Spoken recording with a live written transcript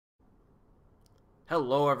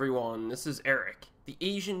Hello everyone, this is Erik, the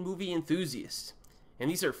Asian movie enthusiast, and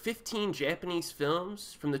these are 15 Japanese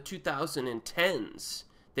films from the 2010s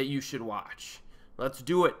that you should watch. Let's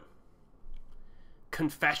do it.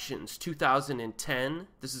 Confessions, 2010.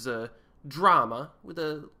 This is a drama with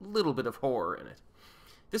a little bit of horror in it.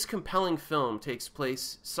 This compelling film takes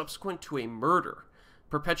place subsequent to a murder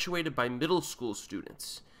perpetuated by middle school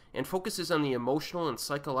students and focuses on the emotional and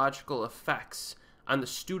psychological effects on the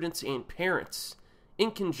students and parents in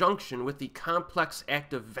conjunction with the complex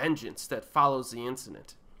act of vengeance that follows the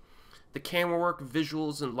incident. The camera work,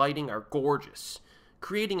 visuals, and lighting are gorgeous,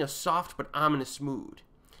 creating a soft but ominous mood.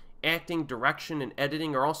 Acting, direction, and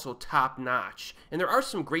editing are also top-notch, and there are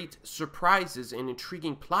some great surprises and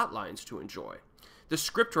intriguing plot lines to enjoy. The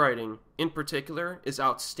script writing, in particular, is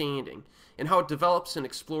outstanding, and how it develops and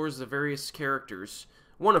explores the various characters,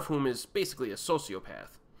 one of whom is basically a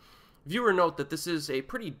sociopath. Viewer note that this is a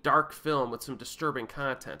pretty dark film with some disturbing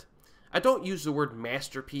content. I don't use the word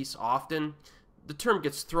masterpiece often. The term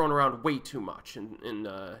gets thrown around way too much in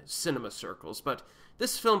cinema circles, but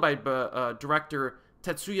this film by director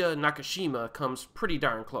Tetsuya Nakashima comes pretty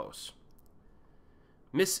darn close.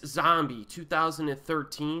 Miss Zombie,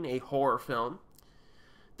 2013, a horror film.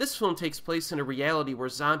 This film takes place in a reality where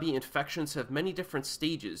zombie infections have many different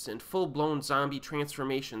stages, and full-blown zombie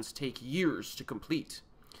transformations take years to complete.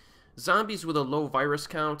 Zombies with a low virus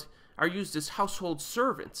count are used as household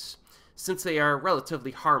servants, since they are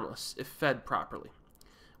relatively harmless if fed properly.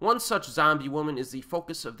 One such zombie woman is the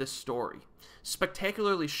focus of this story.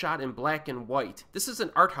 Spectacularly shot in black and white, this is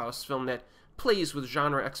an art house film that plays with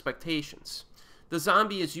genre expectations. The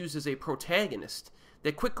zombie is used as a protagonist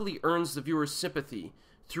that quickly earns the viewer's sympathy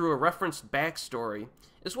through a referenced backstory,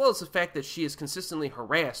 as well as the fact that she is consistently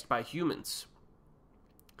harassed by humans.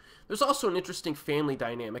 There's also an interesting family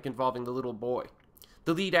dynamic involving the little boy.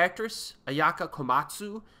 The lead actress, Ayaka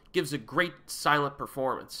Komatsu, gives a great silent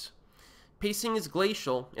performance. Pacing is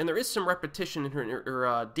glacial, and there is some repetition in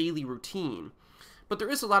her daily routine, but there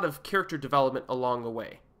is a lot of character development along the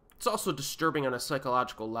way. It's also disturbing on a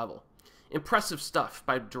psychological level. Impressive stuff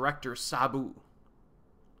by director Sabu.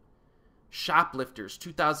 Shoplifters,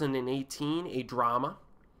 2018, a drama.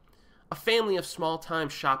 A family of small-time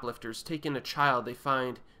shoplifters take in a child they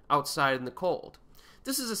find outside in the cold.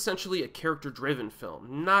 This is essentially a character-driven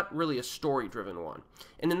film, not really a story-driven one,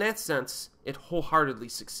 and in that sense, it wholeheartedly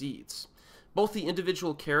succeeds. Both the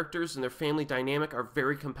individual characters and their family dynamic are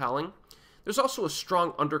very compelling. There's also a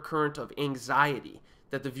strong undercurrent of anxiety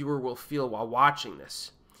that the viewer will feel while watching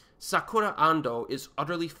this. Sakura Ando is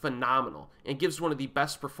utterly phenomenal and gives one of the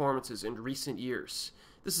best performances in recent years.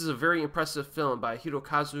 This is a very impressive film by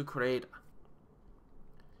Hirokazu Koreeda.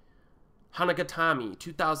 Hanagatami,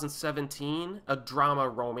 2017, a drama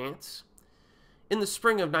romance. In the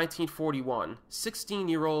spring of 1941,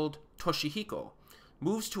 16-year-old Toshihiko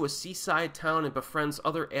moves to a seaside town and befriends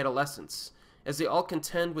other adolescents as they all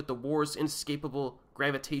contend with the war's inescapable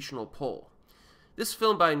gravitational pull. This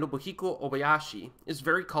film by Nobuhiko Obayashi is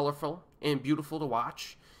very colorful and beautiful to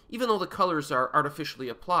watch, even though the colors are artificially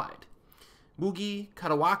applied. Mugi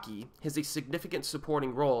Kadawaki has a significant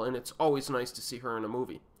supporting role, and it's always nice to see her in a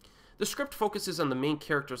movie. The script focuses on the main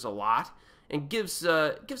characters a lot and gives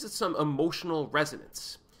it some emotional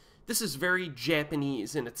resonance. This is very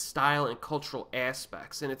Japanese in its style and cultural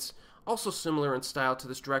aspects, and it's also similar in style to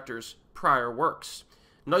this director's prior works.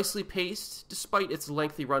 Nicely paced, despite its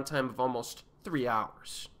lengthy runtime of almost 3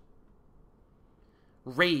 hours.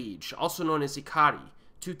 Rage, also known as Ikari,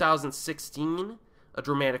 2016, a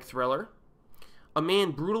dramatic thriller. A man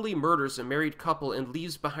brutally murders a married couple and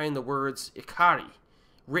leaves behind the words Ikari,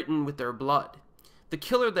 written with their blood. The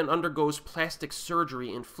killer then undergoes plastic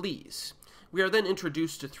surgery and flees. We are then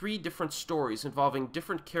introduced to 3 different stories involving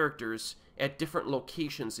different characters at different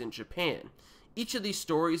locations in Japan. Each of these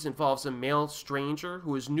stories involves a male stranger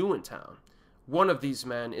who is new in town. One of these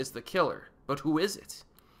men is the killer, but who is it?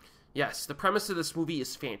 Yes, the premise of this movie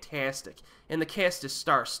is fantastic, and the cast is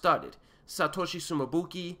star-studded. Satoshi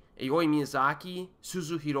Sumabuki, Aoi Miyazaki,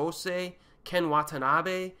 Suzu Hirose, Ken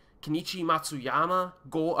Watanabe, Kenichi Matsuyama,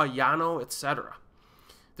 Go Ayano, etc.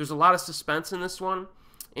 There's a lot of suspense in this one,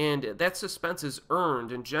 and that suspense is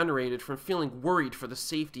earned and generated from feeling worried for the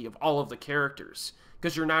safety of all of the characters,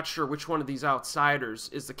 because you're not sure which one of these outsiders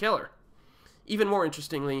is the killer. Even more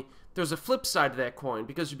interestingly, there's a flip side to that coin,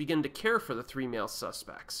 because you begin to care for the 3 male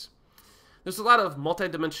suspects. There's a lot of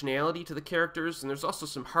multidimensionality to the characters, and there's also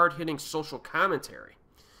some hard-hitting social commentary.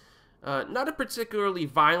 Not a particularly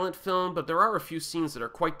violent film, but there are a few scenes that are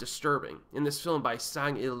quite disturbing in this film by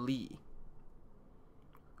Sang-il Lee.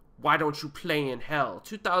 Why Don't You Play in Hell,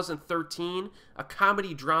 2013, a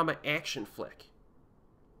comedy drama action flick.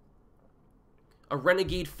 a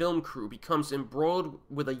renegade film crew becomes embroiled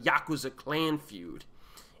with a Yakuza clan feud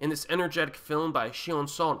in this energetic film by Shion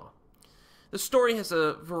Sono. The story has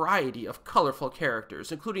a variety of colorful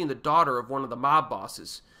characters, including the daughter of one of the mob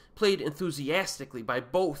bosses, played enthusiastically by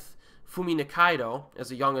both Fumi Nikaido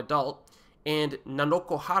as a young adult and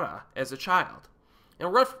Nanoko Hara as a child.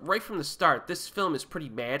 And right from the start, this film is pretty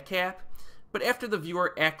madcap, but after the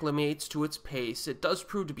viewer acclimates to its pace, it does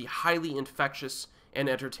prove to be highly infectious and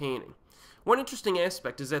entertaining. One interesting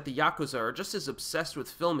aspect is that the Yakuza are just as obsessed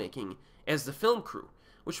with filmmaking as the film crew,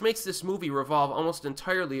 which makes this movie revolve almost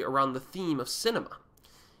entirely around the theme of cinema.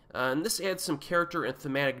 And this adds some character and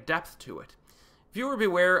thematic depth to it. Viewer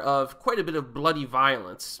beware of quite a bit of bloody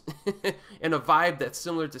violence, and a vibe that's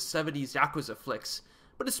similar to 70s Yakuza flicks,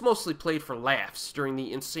 but it's mostly played for laughs during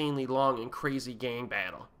the insanely long and crazy gang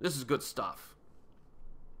battle. This is good stuff.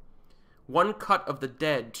 One Cut of the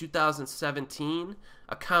Dead, 2017,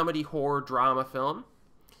 a comedy horror drama film.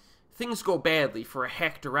 Things go badly for a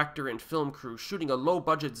hack director and film crew shooting a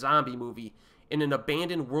low-budget zombie movie in an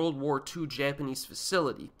abandoned World War II Japanese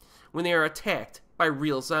facility when they are attacked by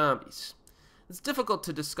real zombies. It's difficult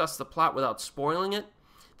to discuss the plot without spoiling it.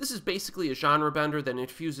 This is basically a genre bender that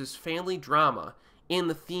infuses family drama and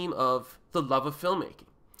the theme of the love of filmmaking.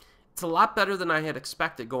 It's a lot better than I had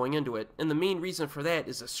expected going into it, and the main reason for that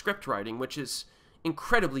is the script writing, which is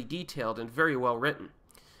incredibly detailed and very well written.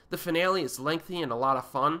 The finale is lengthy and a lot of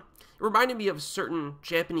fun. It reminded me of a certain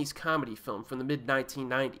Japanese comedy film from the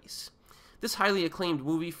mid-1990s. This highly acclaimed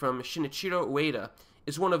movie from Shinichiro Ueda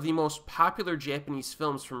is one of the most popular Japanese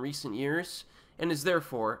films from recent years, and is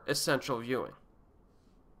therefore essential viewing.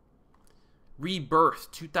 Rebirth,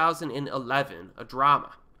 2011, a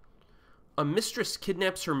drama. A mistress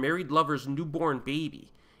kidnaps her married lover's newborn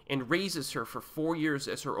baby and raises her for 4 years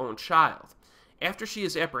as her own child. After she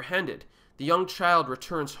is apprehended, the young child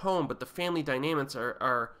returns home, but the family dynamics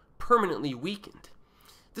are permanently weakened.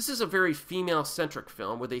 This is a very female-centric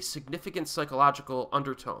film with a significant psychological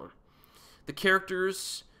undertone. The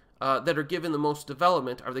characters that are given the most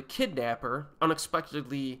development are the kidnapper,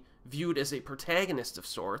 unexpectedly viewed as a protagonist of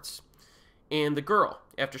sorts, and the girl,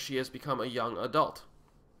 after she has become a young adult.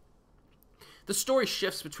 The story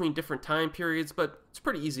shifts between different time periods, but it's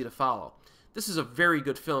pretty easy to follow. This is a very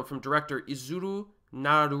good film from director Izuru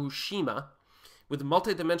Narushima, with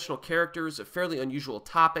multidimensional characters, a fairly unusual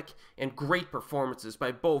topic, and great performances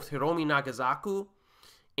by both Hiromi Nagasaku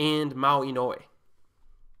and Mao Inoue.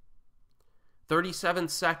 37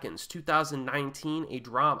 Seconds, 2019, a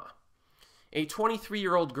drama. A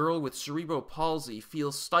 23-year-old girl with cerebral palsy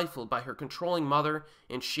feels stifled by her controlling mother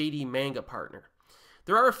and shady manga partner.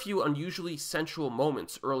 There are a few unusually sensual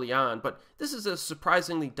moments early on, but this is a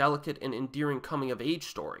surprisingly delicate and endearing coming-of-age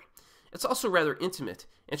story. It's also rather intimate,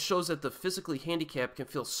 and shows that the physically handicapped can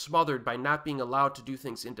feel smothered by not being allowed to do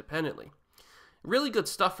things independently. Really good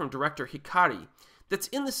stuff from director Ikari that's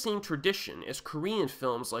in the same tradition as Korean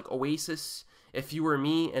films like Oasis, If You Were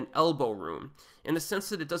Me, and Elbow Room, in the sense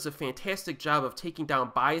that it does a fantastic job of taking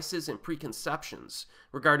down biases and preconceptions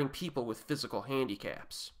regarding people with physical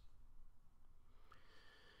handicaps.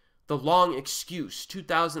 The Long Excuse,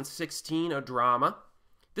 2016, a drama.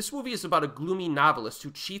 This movie is about a gloomy novelist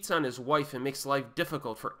who cheats on his wife and makes life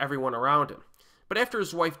difficult for everyone around him. But after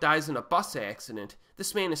his wife dies in a bus accident,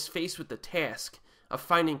 this man is faced with the task of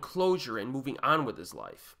finding closure and moving on with his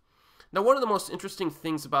life. Now, one of the most interesting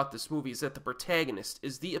things about this movie is that the protagonist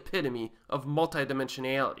is the epitome of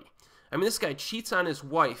multidimensionality. I mean, this guy cheats on his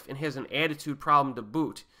wife and has an attitude problem to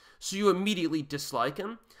boot, so you immediately dislike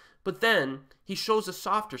him. But then, he shows a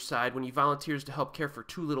softer side when he volunteers to help care for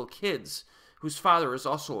two little kids, whose father is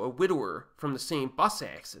also a widower from the same bus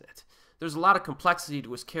accident. There's a lot of complexity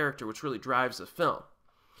to his character, which really drives the film.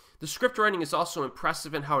 The script writing is also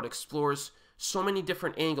impressive in how it explores so many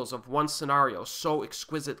different angles of one scenario so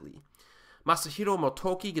exquisitely. Masahiro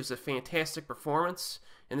Motoki gives a fantastic performance,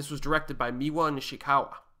 and this was directed by Miwa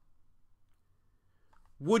Nishikawa.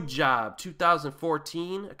 Woodjob,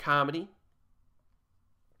 2014, a comedy.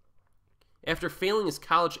 After failing his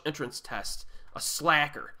college entrance test, a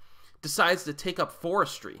slacker decides to take up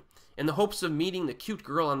forestry in the hopes of meeting the cute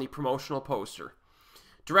girl on the promotional poster.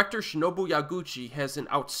 Director Shinobu Yaguchi has an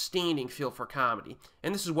outstanding feel for comedy,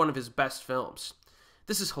 and this is one of his best films.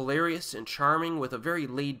 This is hilarious and charming with a very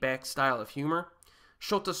laid-back style of humor.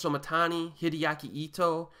 Shota Somatani, Hideaki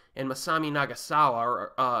Ito, and Masami Nagasawa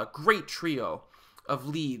are a great trio of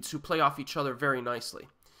leads who play off each other very nicely.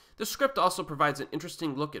 The script also provides an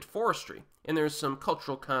interesting look at forestry, and there's some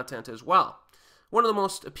cultural content as well. One of the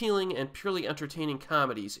most appealing and purely entertaining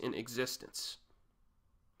comedies in existence.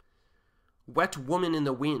 Wet Woman in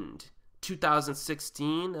the Wind,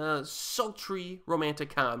 2016, a sultry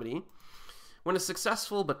romantic comedy, when a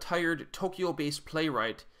successful but tired Tokyo-based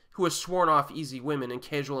playwright who has sworn off easy women and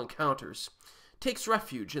casual encounters takes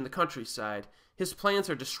refuge in the countryside. His plans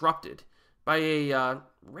are disrupted by a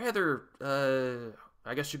rather,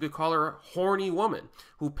 I guess you could call her a horny woman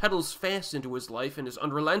who peddles fast into his life and is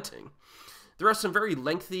unrelenting. There are some very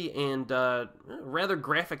lengthy and rather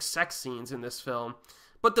graphic sex scenes in this film,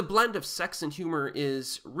 but the blend of sex and humor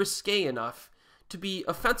is risque enough to be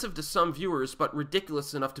offensive to some viewers, but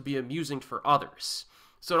ridiculous enough to be amusing for others.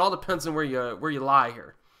 So it all depends on where you lie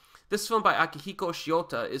here. This film by Akihiko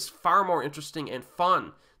Shiota is far more interesting and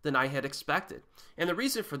fun than I had expected. And the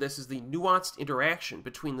reason for this is the nuanced interaction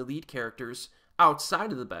between the lead characters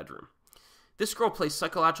outside of the bedroom. This girl plays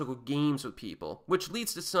psychological games with people, which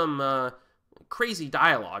leads to some crazy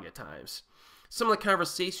dialogue at times. Some of the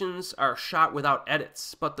conversations are shot without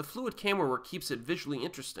edits, but the fluid camera work keeps it visually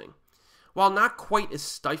interesting. While not quite as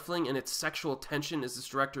stifling in its sexual tension as this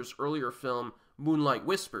director's earlier film, Moonlight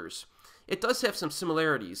Whispers, it does have some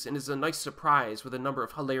similarities and is a nice surprise with a number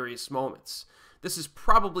of hilarious moments. This is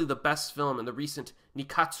probably the best film in the recent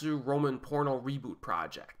Nikatsu Roman porno reboot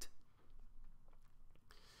project.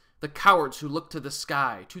 The Cowards Who Look to the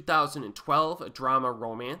Sky, 2012, a drama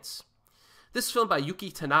romance. This film by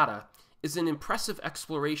Yuki Tanada is an impressive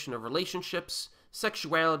exploration of relationships,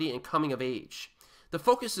 sexuality, and coming of age. The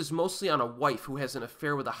focus is mostly on a wife who has an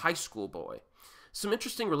affair with a high school boy. Some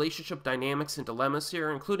interesting relationship dynamics and dilemmas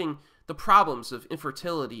here, including the problems of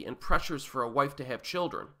infertility and pressures for a wife to have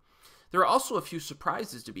children. There are also a few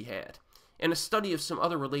surprises to be had, and a study of some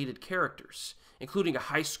other related characters, including a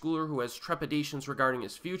high schooler who has trepidations regarding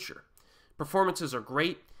his future. Performances are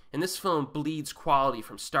great, and this film bleeds quality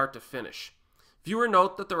from start to finish. Viewer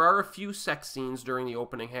note that there are a few sex scenes during the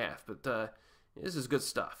opening half, but this is good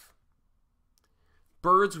stuff.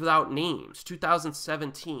 Birds Without Names,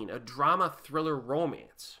 2017, a drama thriller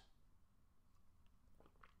romance.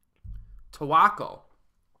 Tawako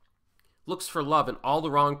looks for love in all the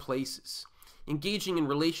wrong places, engaging in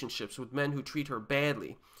relationships with men who treat her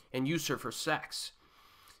badly and use her for sex.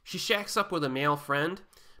 She shacks up with a male friend,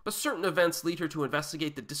 but certain events lead her to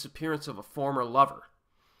investigate the disappearance of a former lover.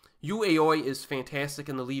 Yu Aoi is fantastic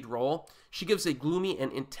in the lead role. She gives a gloomy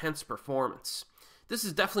and intense performance. This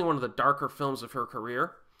is definitely one of the darker films of her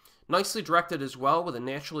career. Nicely directed as well, with a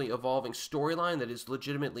naturally evolving storyline that is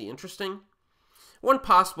legitimately interesting. One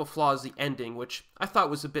possible flaw is the ending, which I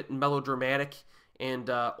thought was a bit melodramatic and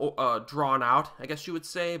drawn out, I guess you would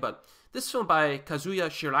say, but this film by Kazuya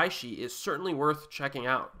Shiraishi is certainly worth checking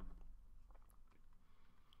out.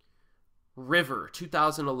 River,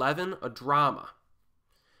 2011, a drama.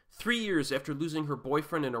 3 years after losing her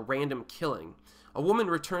boyfriend in a random killing, a woman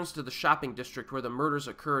returns to the shopping district where the murders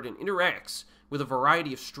occurred and interacts with a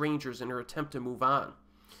variety of strangers in her attempt to move on.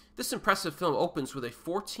 This impressive film opens with a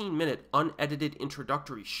 14-minute unedited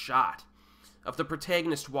introductory shot of the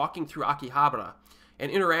protagonist walking through Akihabara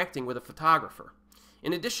and interacting with a photographer.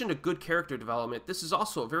 In addition to good character development, this is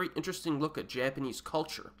also a very interesting look at Japanese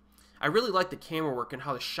culture. I really like the camera work and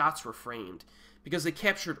how the shots were framed, because they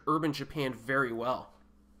captured urban Japan very well.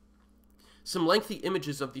 Some lengthy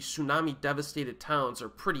images of the tsunami-devastated towns are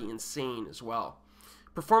pretty insane as well.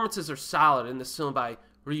 Performances are solid in this film by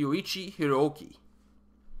Ryuichi Hiroki.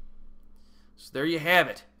 So there you have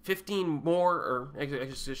it. 15 more, or I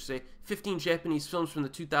should say 15 Japanese films from the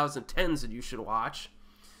 2010s that you should watch.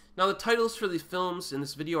 Now the titles for the films in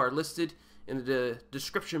this video are listed in the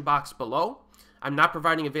description box below. I'm not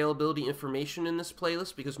providing availability information in this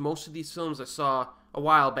playlist because most of these films I saw a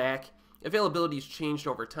while back. Availability has changed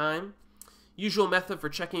over time. Usual method for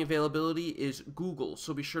checking availability is Google,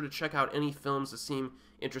 so be sure to check out any films that seem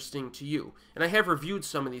interesting to you. And I have reviewed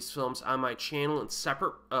some of these films on my channel in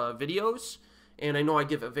separate videos, and I know I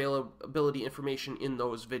give availability information in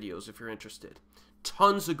those videos if you're interested.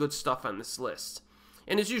 Tons of good stuff on this list.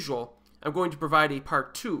 And as usual, I'm going to provide a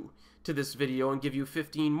part 2 to this video and give you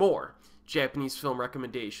 15 more Japanese film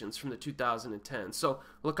recommendations from the 2010s. So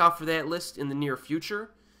look out for that list in the near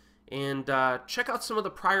future. And check out some of the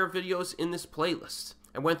prior videos in this playlist.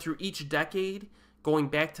 I went through each decade, going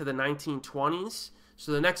back to the 1920s.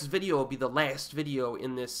 So the next video will be the last video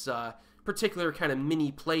in this particular kind of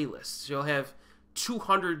mini playlist. So you'll have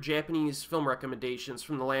 200 Japanese film recommendations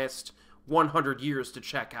from the last 100 years to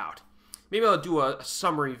check out. Maybe I'll do a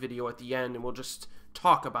summary video at the end and we'll just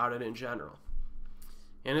talk about it in general.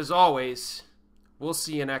 And as always, we'll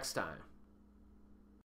see you next time.